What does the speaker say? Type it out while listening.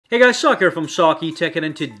Hey guys, Sak here from SAKITECH, and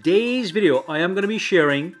in today's video I am going to be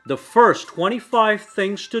sharing the first 25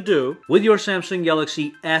 things to do with your Samsung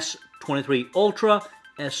Galaxy S23 Ultra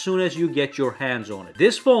as soon as you get your hands on it.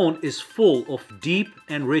 This phone is full of deep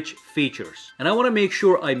and rich features, and I want to make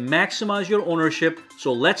sure I maximize your ownership,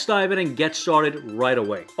 so let's dive in and get started right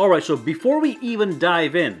away. Alright, so before we even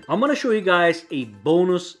dive in, I'm going to show you guys a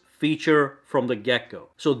bonus feature from the get-go.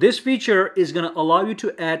 So this feature is going to allow you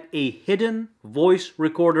to add a hidden voice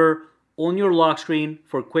recorder on your lock screen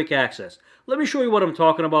for quick access. Let me show you what I'm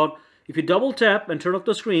talking about. If you double tap and turn off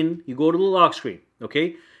the screen, you go to the lock screen,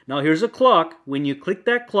 okay? Now here's a clock. When you click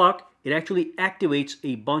that clock, it actually activates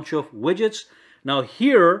a bunch of widgets. Now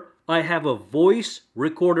here I have a voice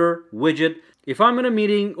recorder widget. If I'm in a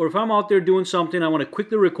meeting or if I'm out there doing something, I want to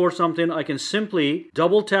quickly record something, I can simply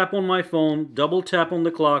double tap on my phone, double tap on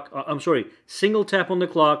the clock, single tap on the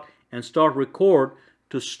clock and start record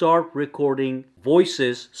to start recording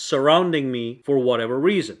voices surrounding me for whatever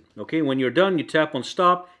reason. Okay, when you're done, you tap on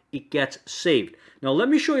stop, it gets saved. Now let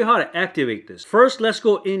me show you how to activate this. First, let's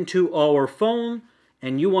go into our phone,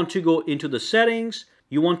 and you want to go into the settings.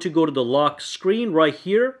 You want to go to the lock screen right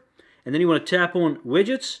here, and then you want to tap on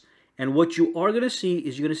widgets. And what you are going to see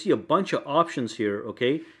is you're going to see a bunch of options here,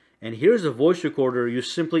 okay? And here's the voice recorder. You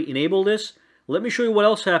simply enable this. Let me show you what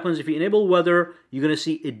else happens. If you enable weather, you're going to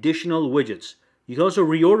see additional widgets. You can also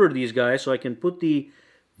reorder these guys, so I can put the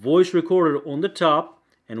voice recorder on the top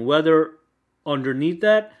and weather underneath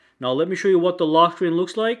that. Now let me show you what the lock screen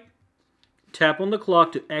looks like. Tap on the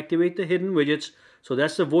clock to activate the hidden widgets. So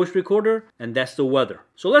that's the voice recorder and that's the weather.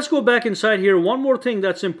 So let's go back inside here. One more thing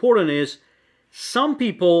that's important is some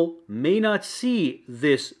people may not see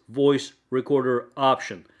this voice recorder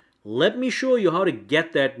option. Let me show you how to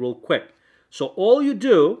get that real quick. So all you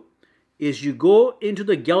do is you go into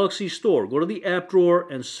the Galaxy Store. Go to the app drawer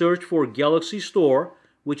and search for Galaxy Store,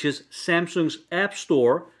 which is Samsung's app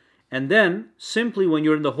store. And then simply when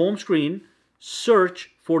you're in the home screen,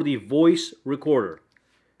 search for the voice recorder.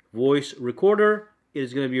 Voice recorder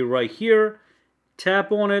is going to be right here.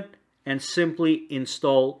 Tap on it and simply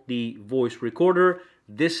install the voice recorder.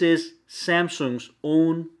 This is Samsung's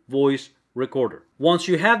own voice recorder. Once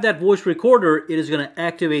you have that voice recorder, it is going to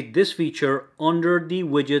activate this feature under the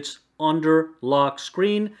widgets under lock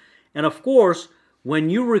screen. And of course, when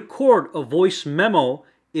you record a voice memo,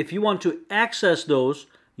 if you want to access those,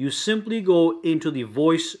 you simply go into the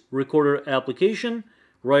voice recorder application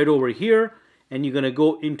right over here, and you're going to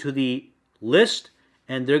go into the list,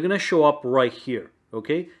 and they're going to show up right here.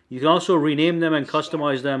 Okay, you can also rename them and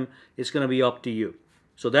customize them. It's going to be up to you.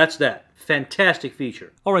 So that's that. Fantastic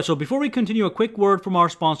feature. Alright, so before we continue, a quick word from our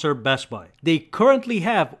sponsor, Best Buy. They currently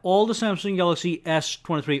have all the Samsung Galaxy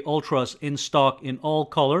S23 Ultras in stock in all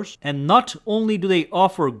colors. And not only do they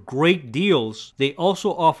offer great deals, they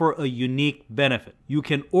also offer a unique benefit. You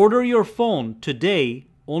can order your phone today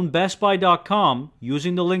on bestbuy.com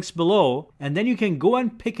using the links below, and then you can go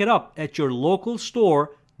and pick it up at your local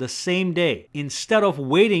store the same day instead of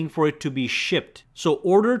waiting for it to be shipped. So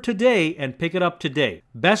order today and pick it up today.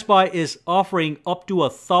 Best Buy is offering up to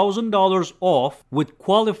 $1,000 off with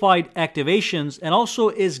qualified activations, and also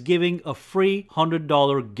is giving a free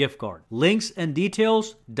 $100 gift card. Links and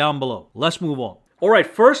details down below. Let's move on. Alright,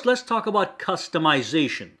 first let's talk about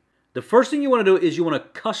customization. The first thing you want to do is you want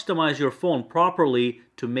to customize your phone properly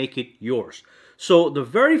to make it yours. So the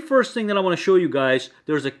very first thing that I want to show you guys,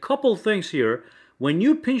 there's a couple things here. When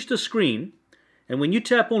you pinch the screen and when you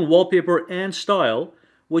tap on wallpaper and style,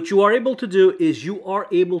 what you are able to do is you are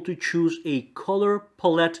able to choose a color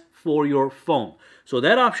palette for your phone. So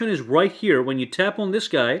that option is right here. When you tap on this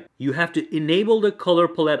guy, you have to enable the color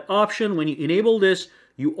palette option. When you enable this,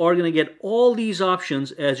 you are going to get all these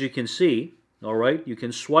options, as you can see. All right, you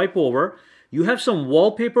can swipe over. You have some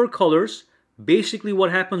wallpaper colors. Basically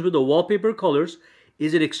what happens with the wallpaper colors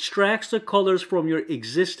is it extracts the colors from your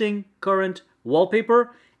existing current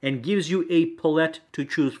wallpaper and gives you a palette to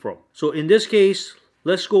choose from. So in this case,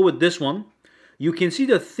 let's go with this one. You can see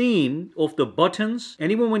the theme of the buttons,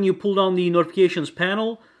 and even when you pull down the notifications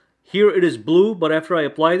panel, here it is blue, but after I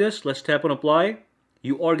apply this, let's tap on apply,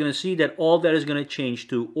 you are going to see that all that is going to change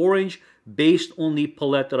to orange based on the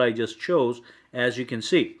palette that I just chose, as you can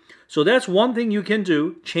see. So that's one thing you can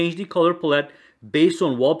do, change the color palette based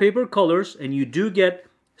on wallpaper colors, and you do get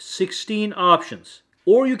 16 options.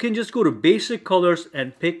 Or you can just go to basic colors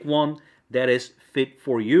and pick one that is fit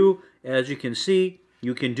for you. As you can see,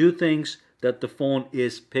 you can do things that the phone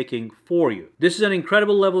is picking for you. This is an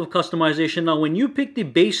incredible level of customization. Now, when you pick the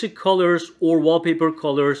basic colors or wallpaper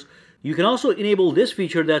colors, you can also enable this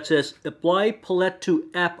feature that says apply palette to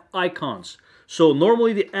app icons. So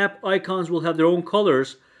normally the app icons will have their own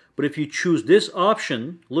colors, But if you choose this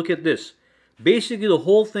option, look at this. Basically, the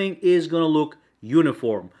whole thing is going to look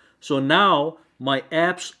uniform. So now my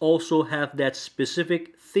apps also have that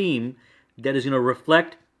specific theme that is going to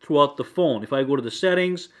reflect throughout the phone. If I go to the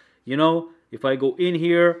settings, if I go in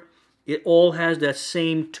here, it all has that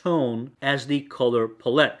same tone as the color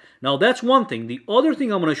palette. Now that's one thing. The other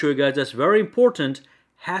thing I'm going to show you guys that's very important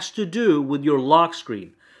has to do with your lock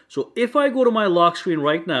screen. So if I go to my lock screen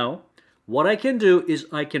right now, what I can do is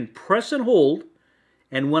I can press and hold,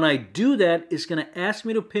 and when I do that, it's going to ask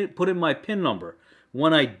me to put in my PIN number.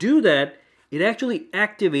 When I do that, it actually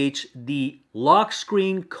activates the lock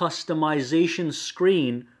screen customization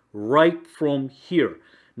screen right from here.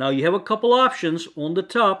 Now you have a couple options. On the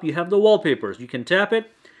top, you have the wallpapers. You can tap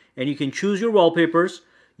it and you can choose your wallpapers.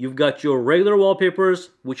 You've got your regular wallpapers,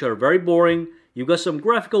 which are very boring. You've got some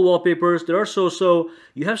graphical wallpapers that are so-so.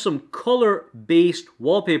 You have some color-based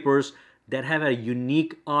wallpapers that have a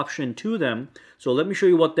unique option to them. So let me show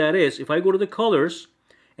you what that is. If I go to the colors,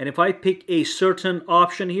 and if I pick a certain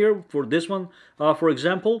option here for this one, for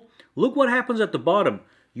example, look what happens at the bottom.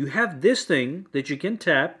 You have this thing that you can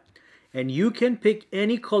tap, and you can pick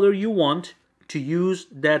any color you want to use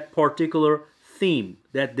that particular theme,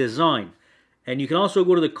 that design. And you can also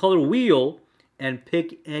go to the color wheel and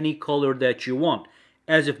pick any color that you want.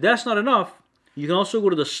 As if that's not enough, you can also go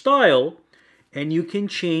to the style, and you can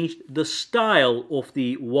change the style of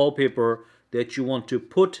the wallpaper that you want to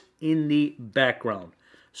put in the background.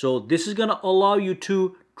 So this is going to allow you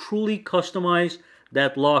to truly customize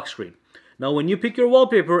that lock screen. Now when you pick your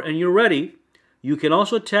wallpaper and you're ready, you can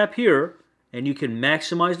also tap here and you can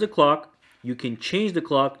maximize the clock. You can change the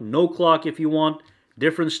clock, no clock if you want,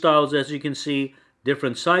 different styles as you can see,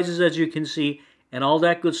 different sizes as you can see, and all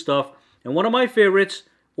that good stuff. And one of my favorites,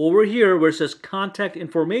 over here where it says contact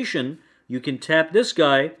information, you can tap this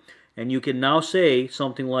guy and you can now say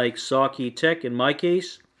something like SAKITECH in my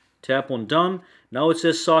case. Tap on done. Now it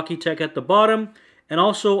says SAKITECH at the bottom. And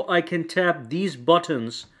also I can tap these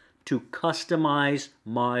buttons to customize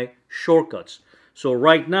my shortcuts. So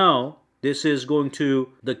right now, this is going to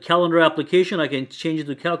the calendar application. I can change it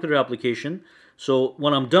to calculator application. So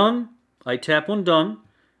when I'm done, I tap on done.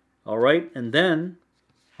 All right, and then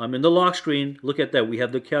I'm in the lock screen. Look at that. We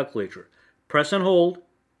have the calculator. Press and hold.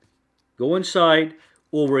 Go inside.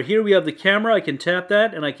 Over here we have the camera. I can tap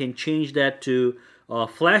that and I can change that to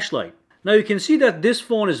flashlight. Now you can see that this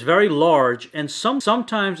phone is very large and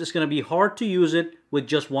sometimes it's going to be hard to use it with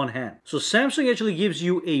just one hand. So Samsung actually gives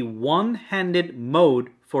you a one-handed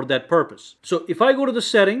mode for that purpose. So if I go to the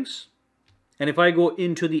settings and if I go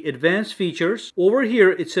into the advanced features, over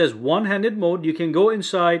here it says one-handed mode. You can go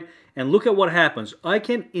inside and look at what happens. I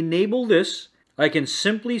can enable this. I can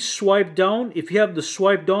simply swipe down. If you have the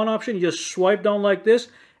swipe down option, you just swipe down like this,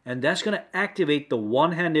 and that's going to activate the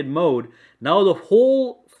one-handed mode. Now the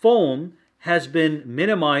whole phone has been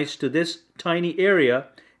minimized to this tiny area,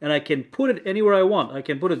 and I can put it anywhere I want. I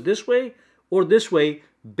can put it this way or this way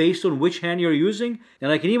based on which hand you're using,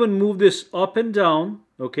 and I can even move this up and down.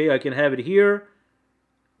 Okay, I can have it here,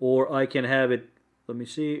 or I can have it, let me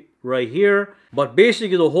see, right here. But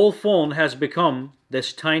basically the whole phone has become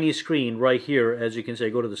this tiny screen right here. As you can say,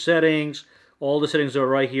 go to the settings. All the settings are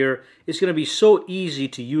right here. It's going to be so easy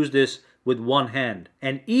to use this with one hand.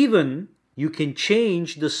 And even you can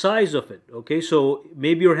change the size of it. Okay, so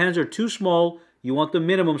maybe your hands are too small. You want the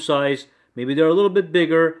minimum size. Maybe they're a little bit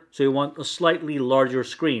bigger, so you want a slightly larger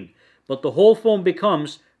screen. But the whole phone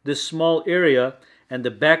becomes this small area, and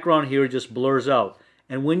the background here just blurs out.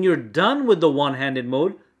 And when you're done with the one-handed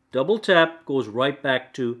mode, double tap goes right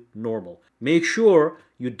back to normal. Make sure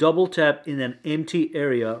you double tap in an empty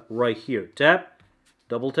area right here. Tap,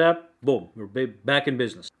 double tap, boom, we're back in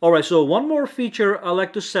business. All right, so one more feature I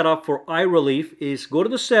like to set up for eye relief is go to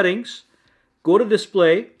the settings, go to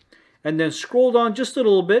display, and then scroll down just a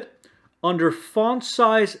little bit. Under font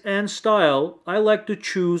size and style, I like to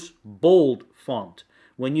choose bold font.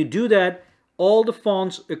 When you do that, all the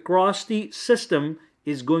fonts across the system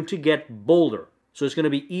is going to get bolder. So it's going to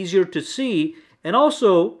be easier to see. And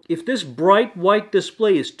also, if this bright white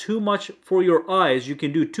display is too much for your eyes, you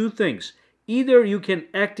can do two things. Either you can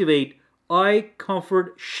activate Eye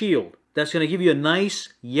Comfort Shield. That's going to give you a nice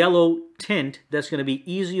yellow tint that's going to be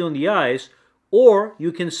easy on the eyes. Or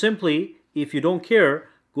you can simply, if you don't care,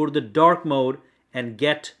 go to the dark mode and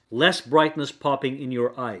get less brightness popping in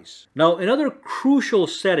your eyes. Now, another crucial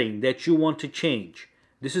setting that you want to change.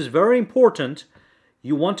 This is very important.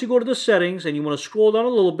 You want to go to the settings and you want to scroll down a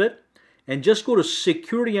little bit and just go to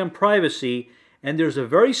security and privacy, and there's a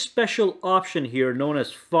very special option here known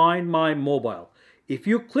as Find My Mobile. If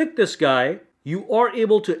you click this guy, you are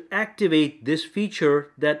able to activate this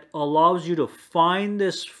feature that allows you to find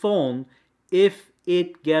this phone if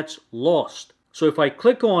it gets lost. So if I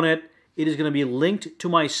click on it, it is going to be linked to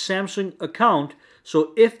my Samsung account.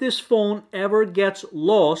 So if this phone ever gets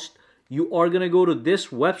lost, you are going to go to this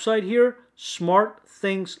website here,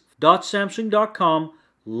 smartthings.samsung.com,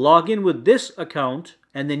 log in with this account,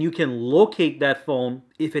 and then you can locate that phone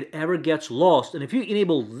if it ever gets lost. And if you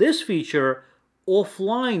enable this feature,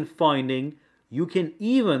 offline finding, you can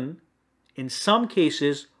even, in some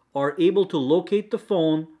cases, are able to locate the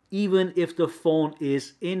phone even if the phone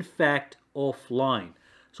is in fact offline.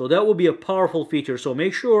 So that will be a powerful feature. So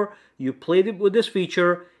make sure you play it with this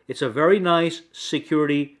feature. It's a very nice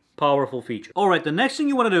security, powerful feature. All right, the next thing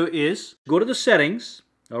you want to do is go to the settings,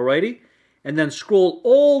 alrighty, and then scroll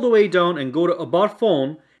all the way down and go to About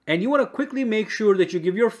Phone, and you want to quickly make sure that you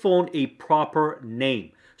give your phone a proper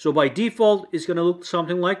name. So by default, it's going to look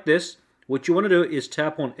something like this. What you want to do is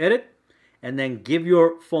tap on Edit and then give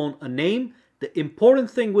your phone a name. The important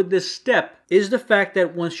thing with this step is the fact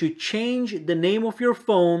that once you change the name of your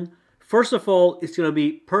phone, first of all, it's going to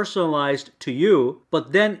be personalized to you.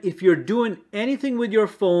 But then if you're doing anything with your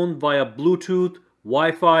phone via Bluetooth,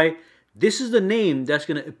 Wi-Fi, this is the name that's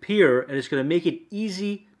going to appear, and it's going to make it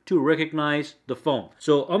easy to recognize the phone.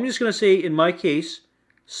 So I'm just going to say, in my case,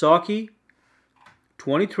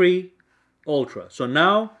 S23 Ultra. So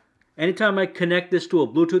now, anytime I connect this to a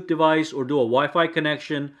Bluetooth device or do a Wi-Fi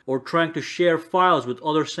connection or trying to share files with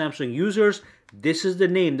other Samsung users, this is the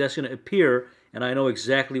name that's going to appear, and I know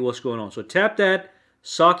exactly what's going on. So tap that,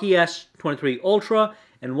 Saki S23 Ultra.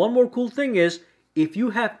 And one more cool thing is, if you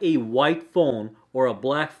have a white phone or a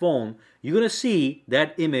black phone, you're going to see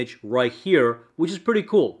that image right here, which is pretty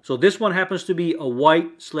cool. So this one happens to be a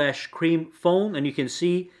white/cream phone, and you can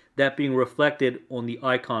see that being reflected on the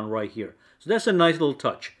icon right here. So that's a nice little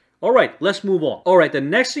touch. All right, let's move on. All right, the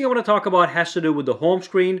next thing I want to talk about has to do with the home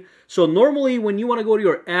screen. So normally when you want to go to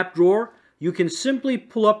your app drawer, you can simply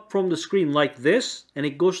pull up from the screen like this, and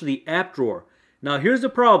it goes to the app drawer. Now here's the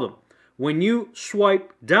problem. When you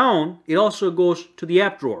swipe down, it also goes to the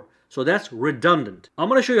app drawer. So that's redundant. I'm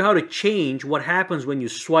going to show you how to change what happens when you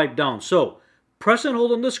swipe down. So press and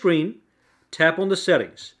hold on the screen, tap on the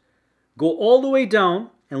settings. Go all the way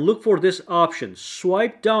down and look for this option,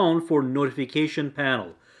 swipe down for notification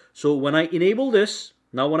panel. So when I enable this,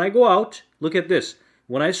 now when I go out, look at this.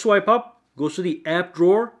 When I swipe up, it goes to the app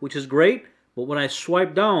drawer, which is great. But when I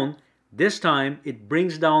swipe down, this time it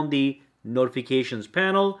brings down the notifications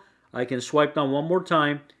panel. I can swipe down one more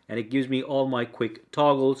time, and it gives me all my quick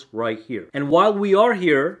toggles right here. And while we are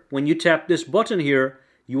here, when you tap this button here,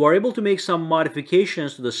 you are able to make some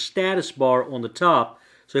modifications to the status bar on the top.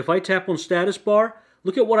 So if I tap on status bar,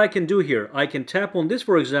 look at what I can do here. I can tap on this,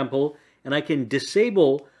 for example, and I can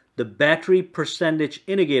disable the battery percentage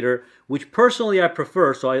indicator, which personally I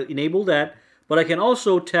prefer, so I enable that. But I can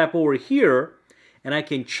also tap over here, and I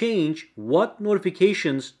can change what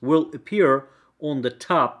notifications will appear on the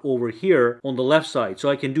top over here on the left side. So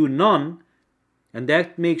I can do none, and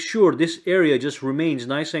that makes sure this area just remains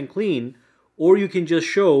nice and clean. Or you can just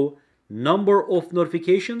show number of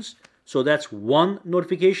notifications. So that's one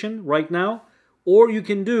notification right now. Or you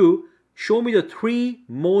can do show me the 3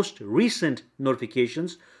 most recent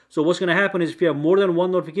notifications. So what's going to happen is if you have more than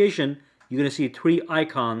one notification, you're going to see 3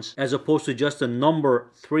 icons as opposed to just the number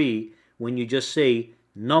 3 when you just say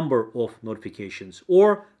number of notifications.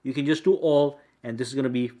 Or you can just do all, and this is going to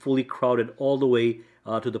be fully crowded all the way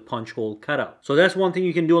to the punch hole cutout. So that's one thing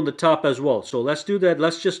you can do on the top as well. So let's do that.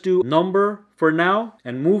 Let's just do number for now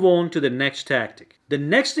and move on to the next tactic. The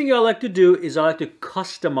next thing I like to do is I like to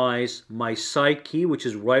customize my side key, which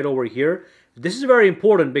is right over here. This is very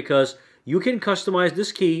important because you can customize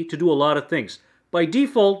this key to do a lot of things. By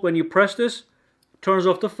default, when you press this, it turns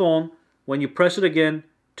off the phone. When you press it again,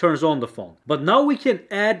 turns on the phone. But now we can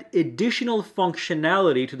add additional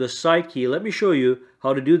functionality to the side key. Let me show you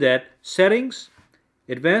how to do that. Settings,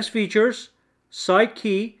 advanced features, side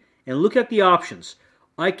key, and look at the options.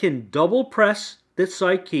 I can double press this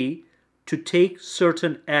side key to take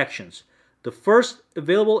certain actions. The first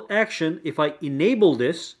available action, if I enable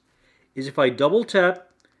this, is if I double tap,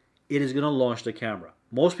 it is going to launch the camera.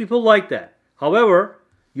 Most people like that. However,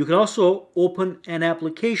 you can also open an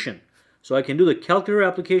application. So I can do the calculator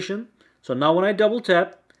application. So now when I double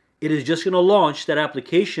tap, it is just going to launch that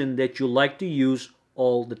application that you like to use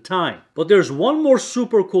all the time. But there's one more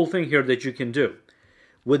super cool thing here that you can do.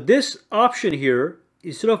 With this option here,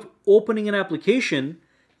 instead of opening an application,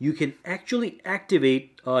 you can actually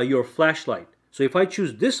activate your flashlight. So if I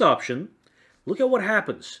choose this option, look at what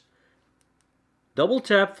happens. double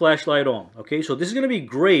tap flashlight on. Okay, so this is going to be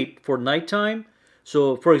great for nighttime.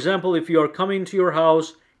 So for example, if you are coming to your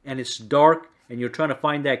house and it's dark and you're trying to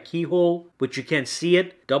find that keyhole, but you can't see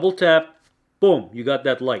it, double tap, boom, you got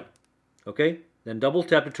that light. Okay, then double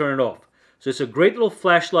tap to turn it off. So it's a great little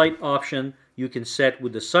flashlight option you can set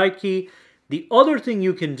with the side key. The other thing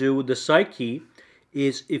you can do with the side key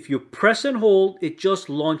is if you press and hold, it just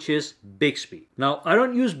launches Bixby. Now, I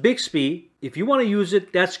don't use Bixby. If you want to use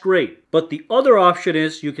it, that's great. But the other option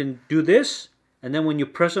is you can do this, and then when you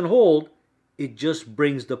press and hold, it just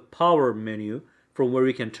brings the power menu from where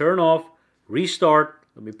you can turn off, restart,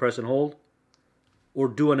 let me press and hold, or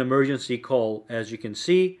do an emergency call, as you can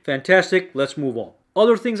see. Fantastic, let's move on.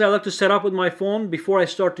 Other things I like to set up with my phone before I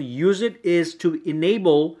start to use it is to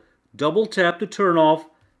enable double tap to turn off,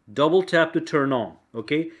 double tap to turn on.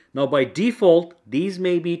 Okay, now by default, these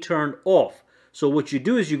may be turned off. So what you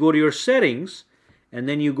do is you go to your settings and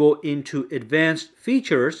then you go into advanced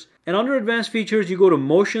features, and under advanced features you go to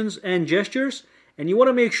motions and gestures, and you want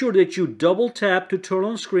to make sure that you double tap to turn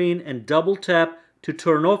on screen and double tap to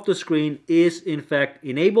turn off the screen is in fact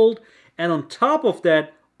enabled. And on top of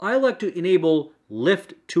that, I like to enable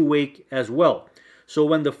lift to wake as well. So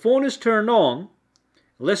when the phone is turned on,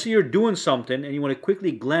 let's say you're doing something and you want to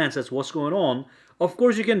quickly glance at what's going on, of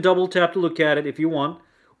course you can double tap to look at it if you want,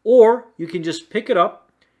 or you can just pick it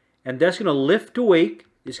up and that's going to lift to wake.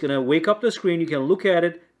 It's going to wake up the screen. You can look at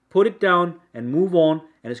it, put it down and move on,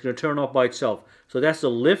 and it's going to turn off by itself. So that's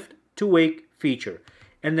the lift to wake feature.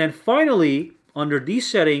 And then finally, under these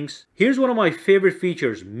settings, here's one of my favorite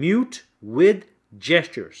features, mute with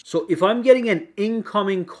gestures. So if I'm getting an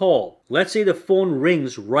incoming call, let's say the phone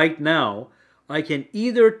rings right now, I can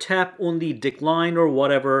either tap on the decline or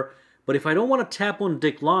whatever, but if I don't want to tap on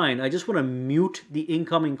decline, I just want to mute the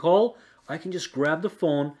incoming call, I can just grab the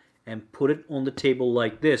phone and put it on the table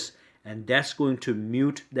like this, and that's going to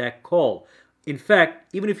mute that call. In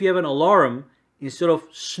fact, even if you have an alarm, instead of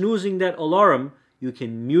snoozing that alarm, you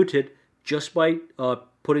can mute it just by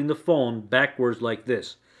putting the phone backwards like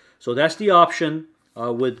this. So that's the option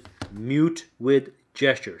with mute with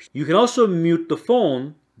gestures. You can also mute the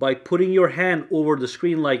phone by putting your hand over the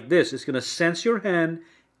screen like this. It's going to sense your hand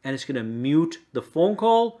and it's going to mute the phone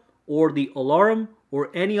call or the alarm or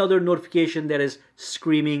any other notification that is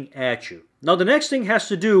screaming at you. Now the next thing has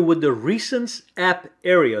to do with the recent app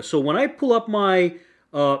area. So when I pull up my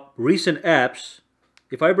recent apps,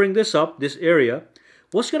 if I bring this up, this area,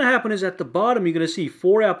 what's going to happen is at the bottom you're going to see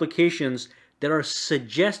 4 applications that are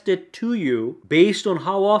suggested to you based on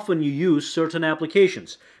how often you use certain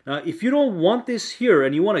applications. Now, if you don't want this here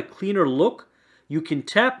and you want a cleaner look, you can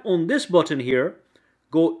tap on this button here,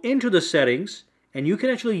 go into the settings, and you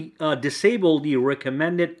can actually disable the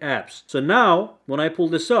recommended apps. So now, when I pull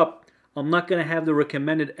this up, I'm not going to have the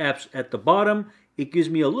recommended apps at the bottom. It gives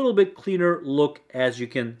me a little bit cleaner look, as you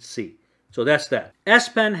can see. So that's that. S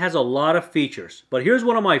Pen has a lot of features, but here's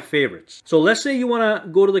one of my favorites. So let's say you want to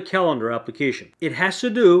go to the calendar application. It has to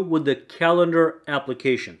do with the calendar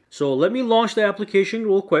application. So let me launch the application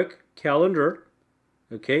real quick. Calendar.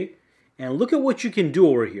 Okay. And look at what you can do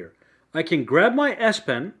over here. I can grab my S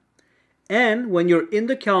Pen, and when you're in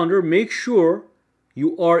the calendar, make sure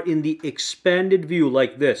you are in the expanded view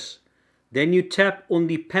like this. Then you tap on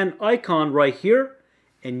the pen icon right here,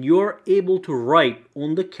 and you're able to write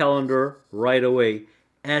on the calendar right away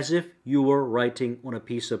as if you were writing on a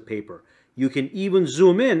piece of paper. You can even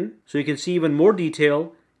zoom in so you can see even more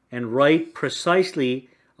detail and write precisely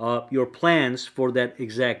your plans for that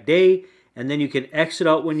exact day. And then you can exit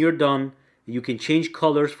out when you're done. You can change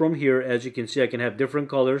colors from here. As you can see, I can have different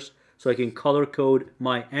colors. So I can color code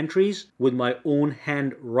my entries with my own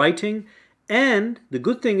handwriting. And the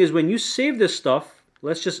good thing is when you save this stuff,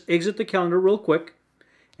 let's just exit the calendar real quick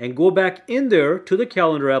and go back in there to the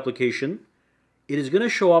calendar application. It is going to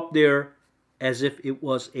show up there as if it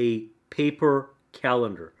was a paper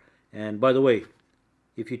calendar. And by the way,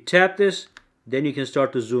 if you tap this, then you can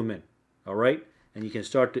start to zoom in. All right? And you can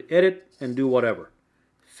start to edit and do whatever.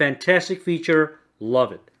 Fantastic feature.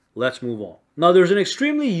 Love it. Let's move on. Now there's an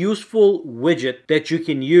extremely useful widget that you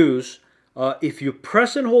can use if you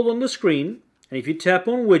press and hold on the screen, and if you tap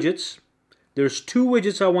on widgets, there's 2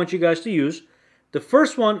 widgets I want you guys to use. The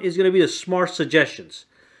first one is going to be the smart suggestions.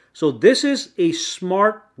 So this is a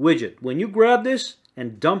smart widget. When you grab this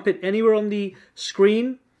and dump it anywhere on the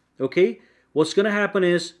screen, okay, what's going to happen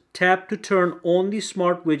is tap to turn on the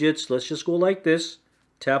smart widgets. Let's just go like this.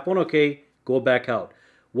 Tap on OK, go back out.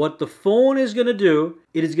 What the phone is going to do,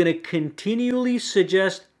 it is going to continually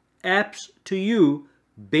suggest apps to you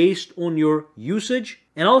based on your usage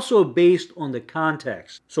and also based on the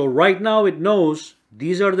contacts. So right now it knows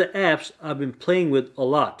these are the apps I've been playing with a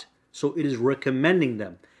lot. So it is recommending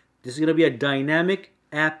them. This is going to be a dynamic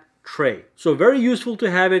app tray. So very useful to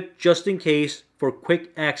have it just in case for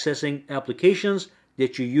quick accessing applications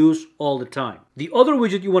that you use all the time. The other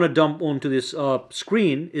widget you want to dump onto this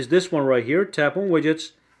screen is this one right here. Tap on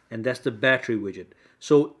widgets, and that's the battery widget.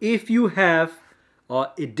 So if you have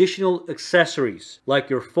additional accessories like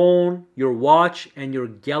your phone, your watch, and your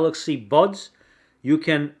Galaxy Buds, you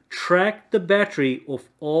can track the battery of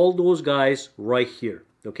all those guys right here.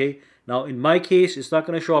 Okay, now in my case, it's not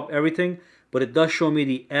going to show up everything, but it does show me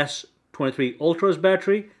the S23 Ultra's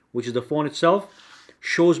battery, which is the phone itself.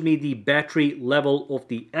 Shows me the battery level of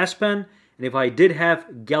the S Pen, and if I did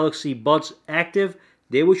have Galaxy Buds active,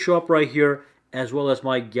 they would show up right here, as well as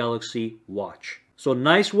my Galaxy Watch. So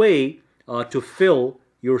nice way to fill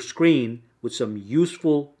your screen with some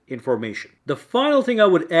useful information. The final thing I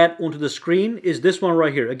would add onto the screen is this one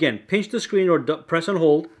right here. Again, pinch the screen or press and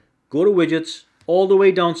hold, go to widgets, all the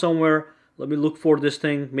way down somewhere. Let me look for this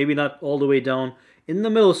thing, maybe not all the way down. In the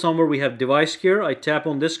middle somewhere we have device care. I tap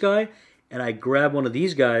on this guy and I grab one of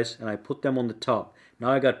these guys and I put them on the top.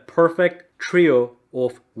 Now I got perfect trio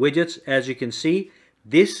of widgets. As you can see,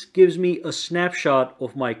 this gives me a snapshot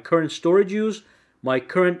of my current storage use, my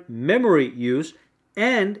current memory use,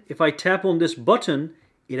 and if I tap on this button,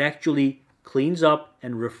 it actually cleans up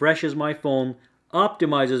and refreshes my phone,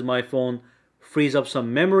 optimizes my phone, frees up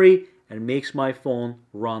some memory, and makes my phone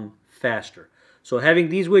run faster. So having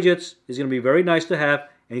these widgets is going to be very nice to have,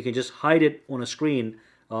 and you can just hide it on a screen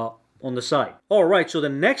on the side. Alright, so the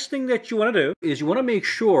next thing that you want to do is you want to make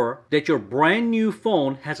sure that your brand new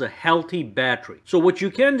phone has a healthy battery. So what you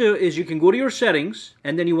can do is you can go to your settings,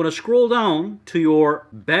 and then you want to scroll down to your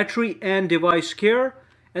battery and device care,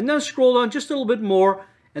 and then scroll down just a little bit more,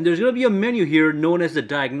 and there's going to be a menu here known as the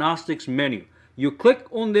diagnostics menu. You click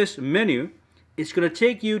on this menu, it's going to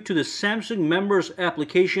take you to the Samsung Members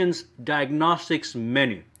Applications Diagnostics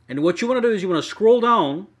menu. And what you want to do is you want to scroll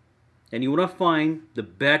down and you want to find the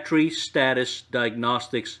Battery Status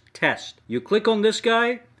Diagnostics Test. You click on this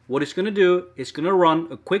guy. What it's going to do, it's going to run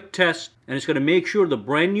a quick test, and it's going to make sure the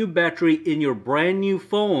brand new battery in your brand new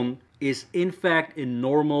phone is in fact in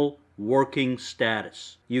normal working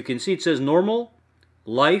status. You can see it says normal,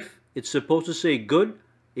 life, it's supposed to say good.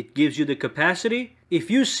 It gives you the capacity. If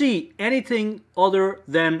you see anything other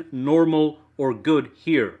than normal or good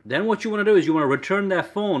here, then what you want to do is you want to return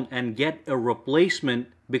that phone and get a replacement,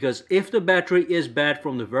 because if the battery is bad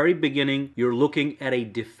from the very beginning, you're looking at a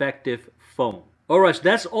defective phone. Alright, so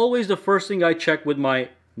that's always the first thing I check with my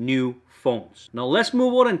new phones. Now let's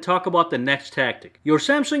move on and talk about the next tactic. Your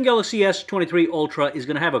Samsung Galaxy S23 Ultra is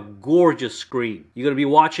going to have a gorgeous screen. You're going to be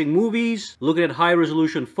watching movies, looking at high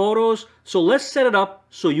resolution photos. So let's set it up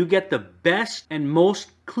so you get the best and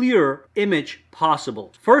most clear image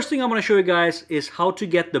possible. First thing I'm going to show you guys is how to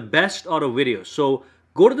get the best out of videos. So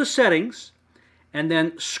go to the settings and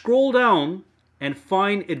then scroll down and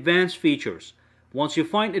find advanced features. Once you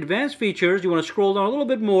find advanced features, you want to scroll down a little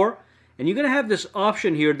bit more, and you're going to have this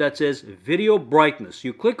option here that says video brightness.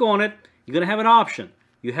 You click on it, you're going to have an option.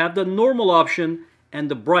 You have the normal option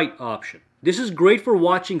and the bright option. This is great for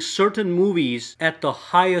watching certain movies at the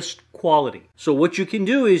highest quality. So what you can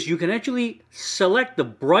do is you can actually select the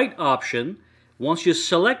bright option. Once you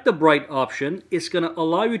select the bright option, it's going to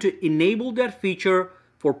allow you to enable that feature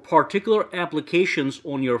for particular applications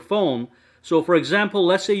on your phone. So for example,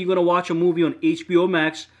 let's say you're going to watch a movie on HBO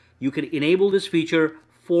Max. You can enable this feature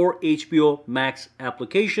for HBO Max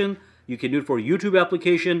application. You can do it for YouTube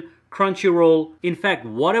application, Crunchyroll. In fact,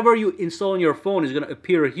 whatever you install on your phone is going to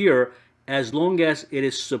appear here as long as it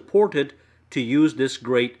is supported to use this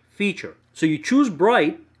great feature. So you choose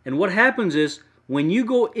bright, and what happens is when you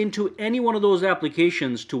go into any one of those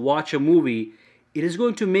applications to watch a movie, it is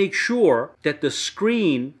going to make sure that the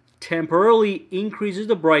screen temporarily increases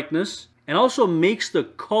the brightness and also makes the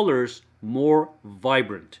colors more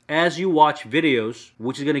vibrant as you watch videos,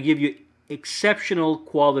 which is going to give you exceptional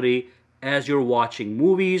quality as you're watching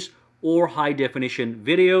movies or high definition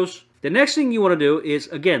videos. The next thing you want to do is,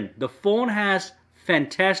 again, the phone has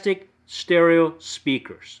fantastic stereo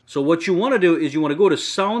speakers. So what you want to do is you want to go to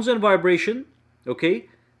sounds and vibration, okay?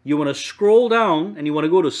 You want to scroll down and you want to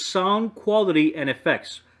go to sound quality and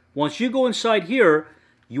effects. Once you go inside here,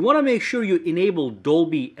 you want to make sure you enable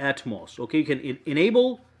Dolby Atmos, okay? You can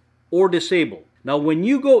enable or disable. Now when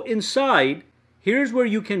you go inside, here's where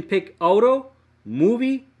you can pick auto,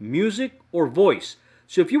 movie, music, or voice.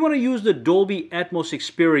 So if you want to use the Dolby Atmos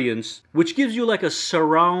experience, which gives you like a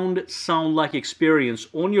surround sound-like experience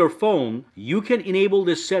on your phone, you can enable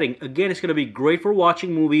this setting. Again, it's going to be great for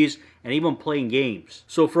watching movies and even playing games.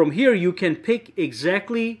 So from here, you can pick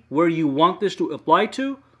exactly where you want this to apply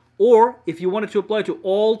to, or if you want it to apply to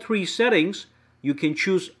all three settings, you can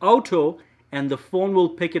choose Auto and the phone will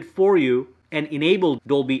pick it for you and enable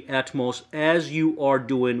Dolby Atmos as you are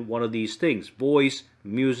doing one of these things: voice,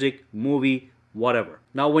 music, movie, whatever.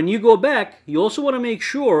 Now when you go back, you also want to make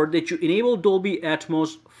sure that you enable Dolby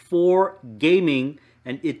Atmos for gaming,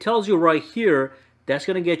 and it tells you right here that's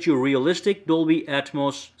going to get you realistic Dolby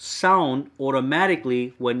Atmos sound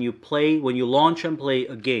automatically when you launch and play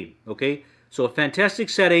a game. Okay, so fantastic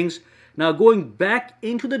settings. Now going back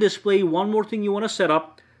into the display, one more thing you want to set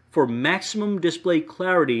up for maximum display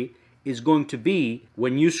clarity is going to be,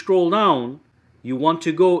 when you scroll down, you want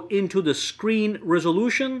to go into the screen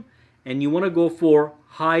resolution and you want to go for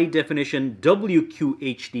high definition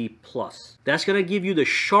WQHD+. That's going to give you the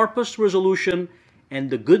sharpest resolution, and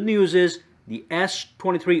the good news is the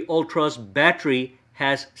S23 Ultra's battery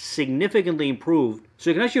has significantly improved. So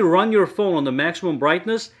you can actually run your phone on the maximum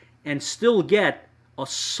brightness and still get a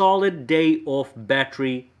solid day of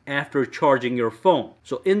battery after charging your phone.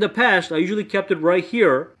 So in the past, I usually kept it right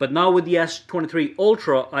here, but now with the S23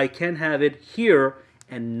 Ultra, I can have it here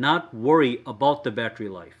and not worry about the battery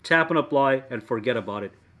life. Tap and apply and forget about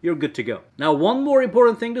it. You're good to go. Now, one more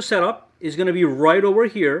important thing to set up is going to be right over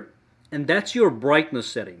here, and that's your brightness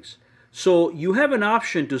settings. So you have an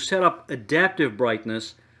option to set up adaptive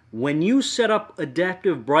brightness. When you set up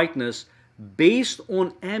adaptive brightness based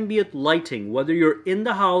on ambient lighting, whether you're in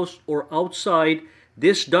the house or outside,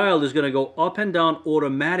 this dial is going to go up and down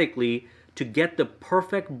automatically to get the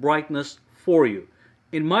perfect brightness for you.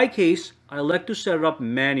 In my case, I like to set it up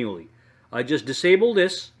manually. I just disable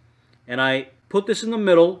this and I put this in the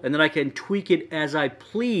middle, and then I can tweak it as I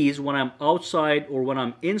please when I'm outside or when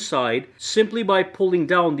I'm inside, simply by pulling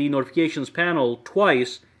down the notifications panel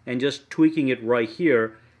twice and just tweaking it right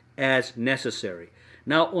here as necessary.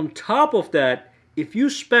 Now on top of that, if you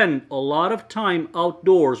spend a lot of time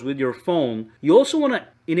outdoors with your phone, you also want to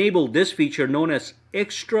enable this feature known as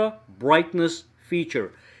extra brightness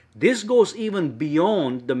feature. This goes even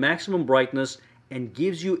beyond the maximum brightness and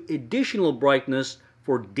gives you additional brightness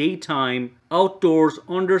for daytime, outdoors,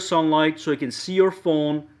 under sunlight, so you can see your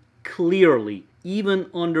phone clearly, even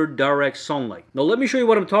under direct sunlight. Now let me show you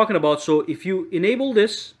what I'm talking about. So if you enable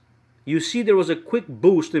this, you see there was a quick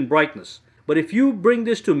boost in brightness. But if you bring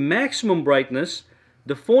this to maximum brightness,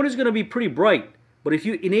 the phone is going to be pretty bright. But if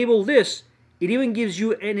you enable this, it even gives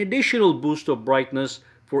you an additional boost of brightness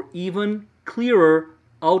for even clearer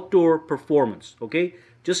outdoor performance. Okay,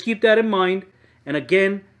 just keep that in mind. And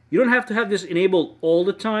again, you don't have to have this enabled all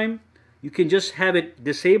the time. You can just have it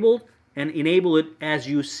disabled and enable it as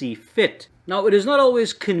you see fit. Now, it is not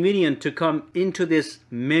always convenient to come into this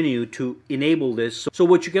menu to enable this. So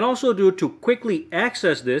what you can also do to quickly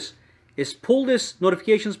access this is pull this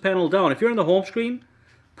notifications panel down. If you're on the home screen,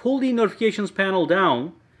 pull the notifications panel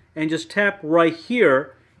down and just tap right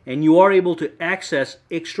here, and you are able to access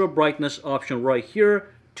extra brightness option right here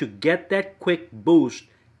to get that quick boost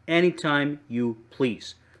anytime you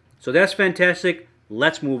please. So that's fantastic.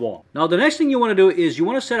 Let's move on. Now the next thing you want to do is you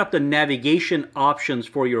want to set up the navigation options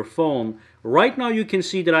for your phone. Right now you can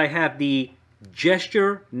see that I have the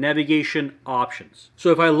gesture navigation options.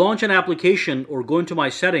 So if I launch an application or go into my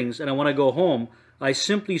settings and I want to go home, I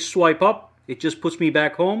simply swipe up. It just puts me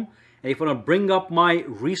back home. And if I want to bring up my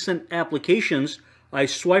recent applications, I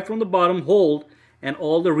swipe from the bottom, hold, and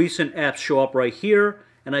all the recent apps show up right here,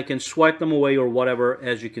 and I can swipe them away or whatever,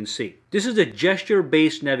 as you can see. This is a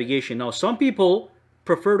gesture-based navigation. Now, some people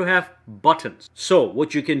prefer to have buttons. So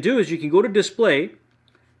what you can do is you can go to display,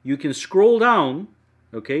 you can scroll down,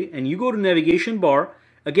 okay, and you go to navigation bar.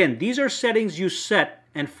 Again, these are settings you set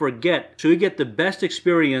and forget, so you get the best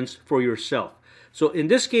experience for yourself. So in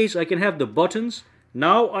this case, I can have the buttons.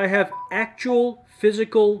 Now I have actual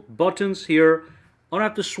physical buttons here. I don't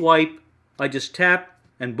have to swipe. I just tap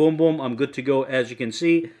and boom, boom, I'm good to go. As you can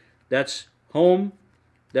see, that's home.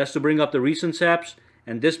 That's to bring up the recent apps.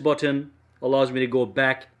 And this button allows me to go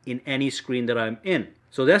back in any screen that I'm in.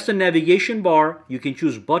 So that's the navigation bar. You can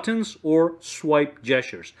choose buttons or swipe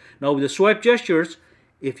gestures. Now with the swipe gestures,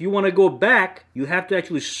 if you want to go back, you have to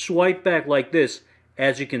actually swipe back like this,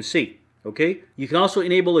 as you can see. Okay? You can also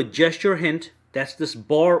enable a gesture hint. That's this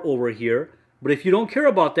bar over here. But if you don't care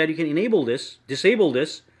about that, you can enable this, disable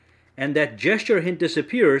this, and that gesture hint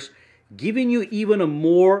disappears, giving you even a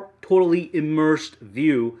more totally immersed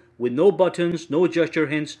view with no buttons, no gesture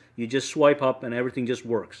hints. You just swipe up and everything just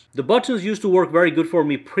works. The buttons used to work very good for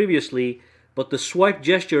me previously, but the swipe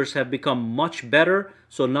gestures have become much better,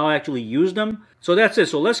 so now I actually use them. So that's it.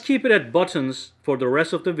 So let's keep it at buttons for the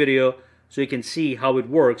rest of the video so you can see how it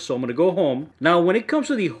works. So I'm going to go home. Now when it comes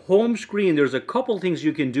to the home screen, there's a couple things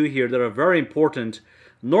you can do here that are very important.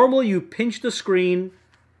 Normally you pinch the screen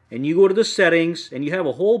and you go to the settings and you have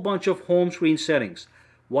a whole bunch of home screen settings.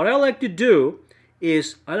 What I like to do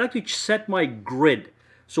is I like to set my grid.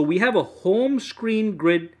 So we have a home screen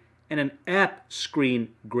grid and an app screen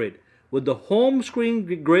grid. With the home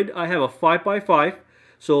screen grid, I have a 5x5.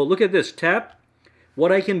 So look at this, tap.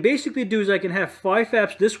 What I can basically do is I can have 5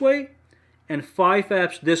 apps this way and 5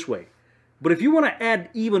 apps this way. But if you want to add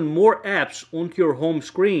even more apps onto your home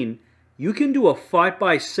screen, you can do a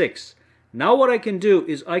 5x6. Now what I can do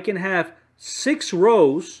is I can have 6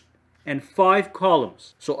 rows and 5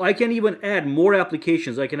 columns. So I can even add more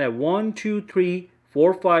applications. I can have 1, 2, 3,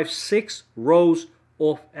 4, 5, 6 rows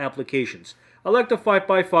of applications. I like the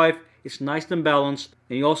 5x5. It's nice and balanced,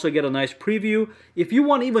 and you also get a nice preview. If you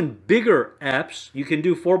want even bigger apps, you can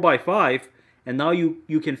do 4x5, and now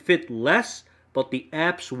you can fit less, but the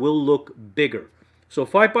apps will look bigger. So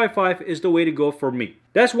 5x5 is the way to go for me.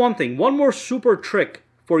 That's one thing. One more super trick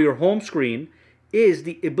for your home screen is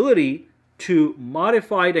the ability to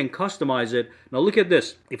modify it and customize it. Now look at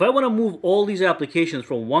this. If I want to move all these applications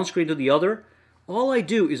from one screen to the other, all I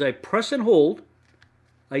do is I press and hold,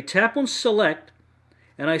 I tap on select,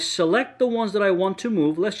 and I select the ones that I want to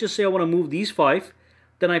move. Let's just say I want to move these 5.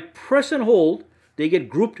 Then I press and hold. They get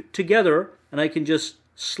grouped together, and I can just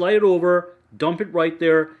slide it over, dump it right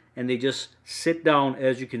there, and they just sit down,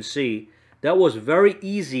 as you can see. That was very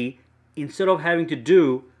easy instead of having to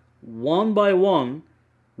do one by one,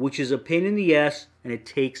 which is a pain in the ass, and it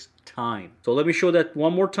takes time. So let me show that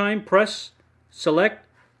one more time. Press, select,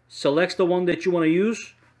 selects the one that you want to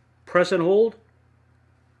use, press and hold.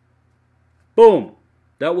 Boom.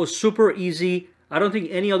 That was super easy. I don't think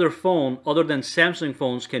any other phone other than Samsung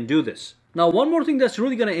phones can do this. Now, one more thing that's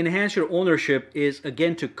really going to enhance your ownership is,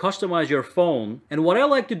 again, to customize your phone. And what I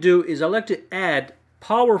like to do is I like to add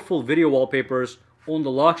powerful video wallpapers on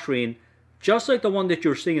the lock screen, just like the one that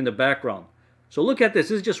you're seeing in the background. So look at this.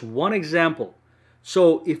 This is just one example.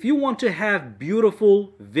 So if you want to have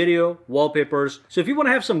beautiful video wallpapers, so if you want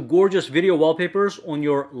to have some gorgeous video wallpapers on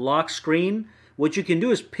your lock screen, what you can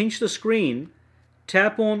do is pinch the screen,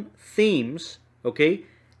 tap on themes, okay,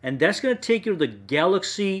 and that's going to take you to the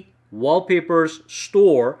Galaxy Wallpapers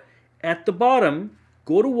store. At the bottom,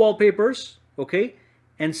 go to wallpapers, okay,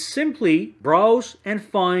 and simply browse and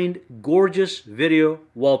find gorgeous video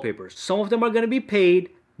wallpapers. Some of them are going to be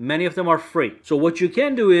paid, many of them are free. So what you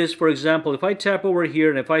can do is, for example, if I tap over here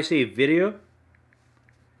and if I say video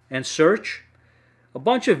and search, a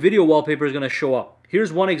bunch of video wallpapers are going to show up.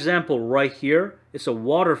 Here's one example right here. It's a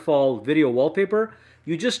waterfall video wallpaper.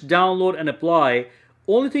 You just download and apply.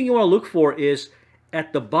 Only thing you want to look for is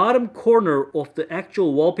at the bottom corner of the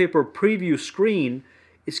actual wallpaper preview screen,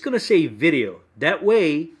 it's going to say video. That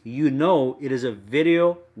way you know it is a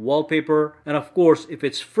video wallpaper. And of course, if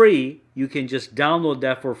it's free, you can just download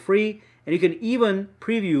that for free. And you can even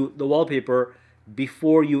preview the wallpaper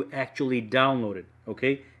before you actually download it.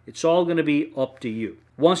 Okay? It's all going to be up to you.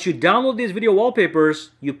 Once you download these video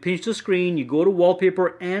wallpapers, you pinch the screen, you go to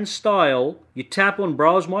wallpaper and style, you tap on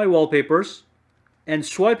browse my wallpapers, and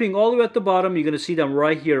swiping all the way at the bottom, you're going to see them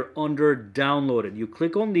right here under downloaded. You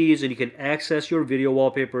click on these and you can access your video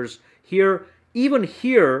wallpapers here. Even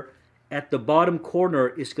here at the bottom corner,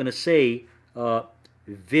 it's going to say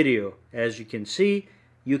video. As you can see,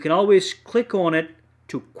 you can always click on it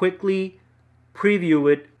to quickly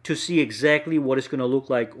preview it to see exactly what it's going to look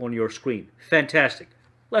like on your screen. Fantastic.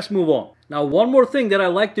 Let's move on. Now, one more thing that I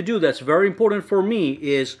like to do that's very important for me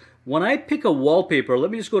is when I pick a wallpaper, let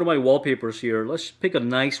me just go to my wallpapers here. Let's pick a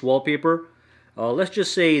nice wallpaper. Let's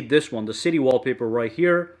just say this one, the city wallpaper right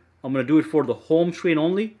here. I'm going to do it for the home screen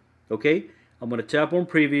only. Okay. I'm going to tap on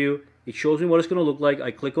preview. It shows me what it's going to look like.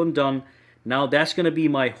 I click on done. Now that's going to be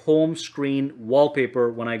my home screen wallpaper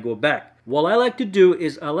when I go back. What I like to do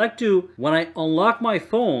is I like to, when I unlock my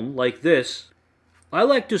phone like this, I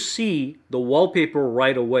like to see the wallpaper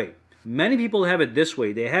right away. Many people have it this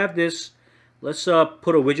way. They have this, let's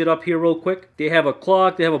put a widget up here real quick. They have a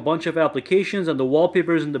clock, they have a bunch of applications, and the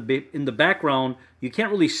wallpaper is in the background. You can't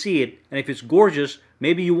really see it, and if it's gorgeous,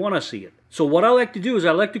 maybe you want to see it. So what I like to do is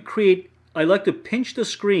I like to pinch the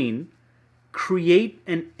screen, create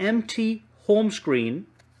an empty home screen,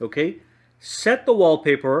 okay? Set the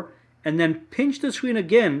wallpaper, and then pinch the screen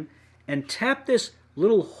again and tap this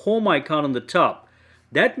little home icon on the top.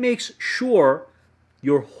 That makes sure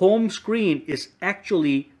your home screen is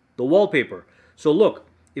actually the wallpaper. So look,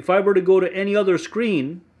 if I were to go to any other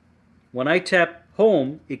screen, when I tap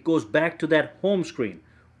home, it goes back to that home screen.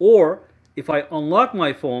 Or if I unlock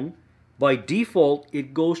my phone, by default,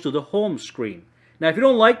 it goes to the home screen. Now, if you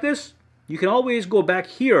don't like this, you can always go back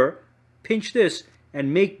here, pinch this,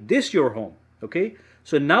 and make this your home. Okay?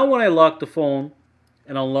 So now when I lock the phone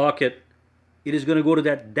and unlock it, it is going to go to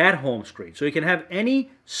that home screen. So you can have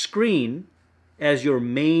any screen as your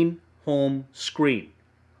main home screen.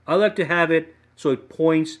 I like to have it so it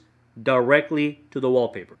points directly to the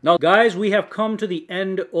wallpaper. Now guys, we have come to the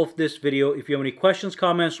end of this video. If you have any questions,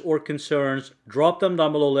 comments, or concerns, drop them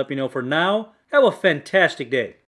down below. Let me know. For now, have a fantastic day.